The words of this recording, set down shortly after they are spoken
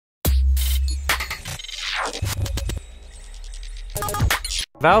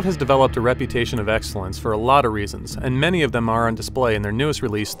Valve has developed a reputation of excellence for a lot of reasons, and many of them are on display in their newest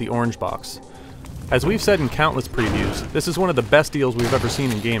release, the Orange Box. As we've said in countless previews, this is one of the best deals we've ever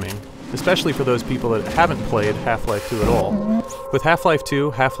seen in gaming, especially for those people that haven't played Half-Life 2 at all. With Half-Life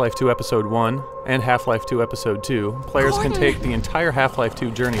 2, Half-Life 2 Episode 1, and Half-Life 2 Episode 2, players can take the entire Half-Life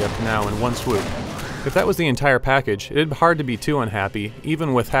 2 journey up to now in one swoop. If that was the entire package, it'd be hard to be too unhappy,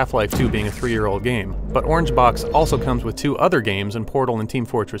 even with Half-Life 2 being a 3-year-old game. But Orange Box also comes with 2 other games in Portal and Team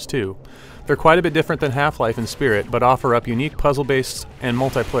Fortress 2. They're quite a bit different than Half-Life in spirit, but offer up unique puzzle-based and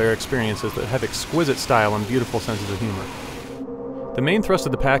multiplayer experiences that have exquisite style and beautiful senses of humor. The main thrust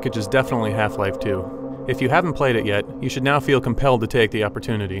of the package is definitely Half-Life 2. If you haven't played it yet, you should now feel compelled to take the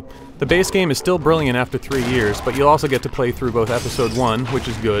opportunity. The base game is still brilliant after 3 years, but you'll also get to play through both Episode 1, which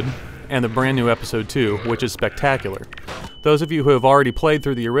is good, and the brand new Episode 2, which is spectacular. Those of you who have already played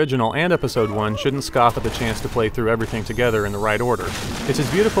through the original and Episode 1 shouldn't scoff at the chance to play through everything together in the right order. It's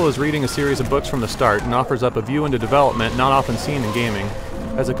as beautiful as reading a series of books from the start and offers up a view into development not often seen in gaming,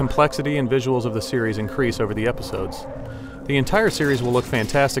 as the complexity and visuals of the series increase over the episodes. The entire series will look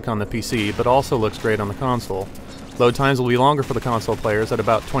fantastic on the PC, but also looks great on the console. Load times will be longer for the console players at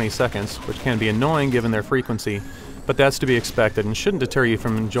about 20 seconds, which can be annoying given their frequency, but that's to be expected and shouldn't deter you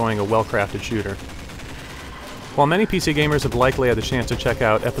from enjoying a well-crafted shooter. While many PC gamers have likely had the chance to check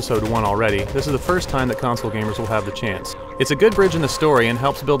out Episode 1 already, this is the first time that console gamers will have the chance. It's a good bridge in the story and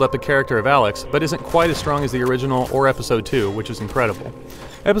helps build up the character of Alex, but isn't quite as strong as the original or Episode 2, which is incredible.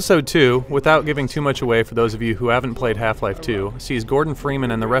 Episode 2, without giving too much away for those of you who haven't played Half-Life 2, sees Gordon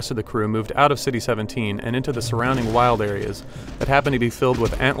Freeman and the rest of the crew moved out of City-17 and into the surrounding wild areas that happen to be filled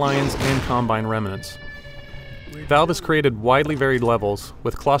with antlions and Combine remnants. Valve has created widely varied levels,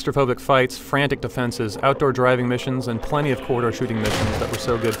 with claustrophobic fights, frantic defenses, outdoor driving missions, and plenty of corridor shooting missions that were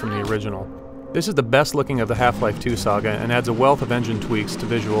so good from the original. This is the best looking of the Half-Life 2 saga and adds a wealth of engine tweaks to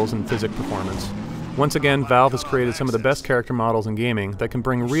visuals and physics performance. Once again, Valve has created some of the best character models in gaming that can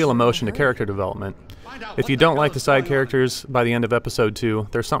bring real emotion to character development. If you don't like the side characters by the end of Episode 2,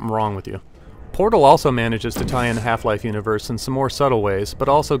 there's something wrong with you. Portal also manages to tie in the Half-Life universe in some more subtle ways, but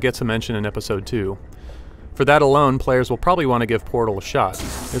also gets a mention in Episode 2. For that alone, players will probably want to give Portal a shot.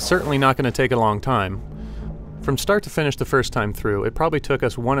 It's certainly not going to take a long time. From start to finish the first time through, it probably took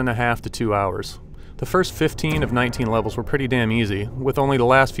us 1.5 to 2 hours. The first 15 of 19 levels were pretty damn easy, with only the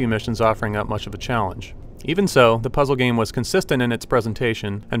last few missions offering up much of a challenge. Even so, the puzzle game was consistent in its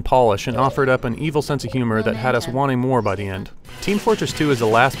presentation and polish and offered up an evil sense of humor that had us wanting more by the end. Team Fortress 2 is the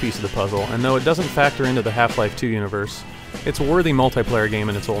last piece of the puzzle, and though it doesn't factor into the Half-Life 2 universe, it's a worthy multiplayer game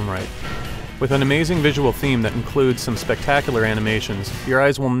in its own right. With an amazing visual theme that includes some spectacular animations, your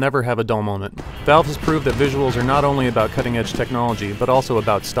eyes will never have a dull moment. Valve has proved that visuals are not only about cutting-edge technology, but also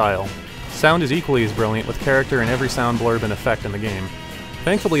about style. Sound is equally as brilliant, with character in every sound blurb and effect in the game.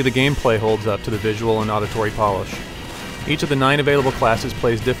 Thankfully, the gameplay holds up to the visual and auditory polish. Each of the 9 available classes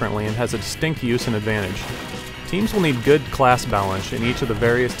plays differently and has a distinct use and advantage. Teams will need good class balance in each of the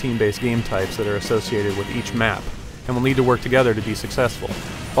various team-based game types that are associated with each map, and will need to work together to be successful.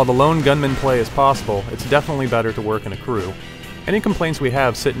 While the lone gunman play is possible, it's definitely better to work in a crew. Any complaints we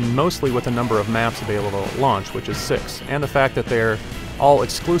have sit mostly with the number of maps available at launch, which is 6, and the fact that they're all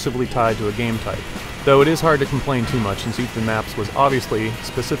exclusively tied to a game type. Though it is hard to complain too much since each of the maps was obviously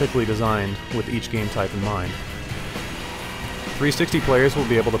specifically designed with each game type in mind. 360 players will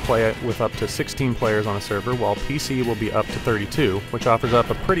be able to play it with up to 16 players on a server, while PC will be up to 32, which offers up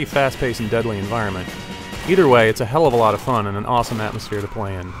a pretty fast-paced and deadly environment. Either way, it's a hell of a lot of fun and an awesome atmosphere to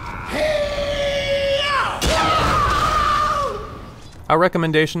play in. Our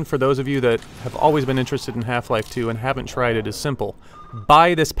recommendation for those of you that have always been interested in Half-Life 2 and haven't tried it is simple.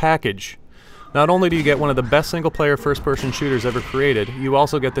 Buy this package! Not only do you get one of the best single-player first-person shooters ever created, you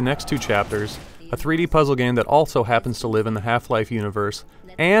also get the next 2 chapters, a 3D puzzle game that also happens to live in the Half-Life universe,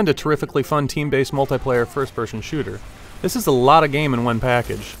 and a terrifically fun team-based multiplayer first-person shooter. This is a lot of game in one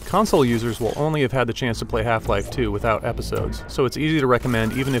package. Console users will only have had the chance to play Half-Life 2 without episodes, so it's easy to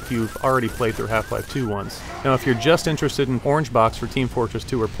recommend even if you've already played through Half-Life 2 once. Now if you're just interested in Orange Box for Team Fortress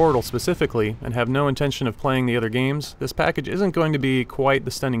 2 or Portal specifically, and have no intention of playing the other games, this package isn't going to be quite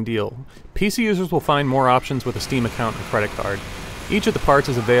the stunning deal. PC users will find more options with a Steam account and credit card. Each of the parts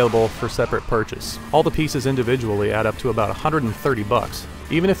is available for separate purchase. All the pieces individually add up to about $130.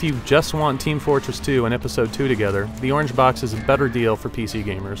 Even if you just want Team Fortress 2 and Episode 2 together, the Orange Box is a better deal for PC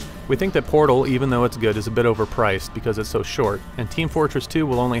gamers. We think that Portal, even though it's good, is a bit overpriced because it's so short, and Team Fortress 2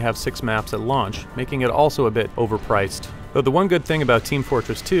 will only have 6 maps at launch, making it also a bit overpriced. Though the one good thing about Team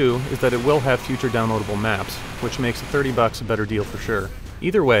Fortress 2 is that it will have future downloadable maps, which makes $30 a better deal for sure.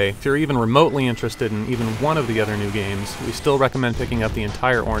 Either way, if you're even remotely interested in even one of the other new games, we still recommend picking up the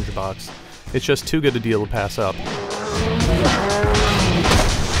entire orange box. It's just too good a deal to pass up.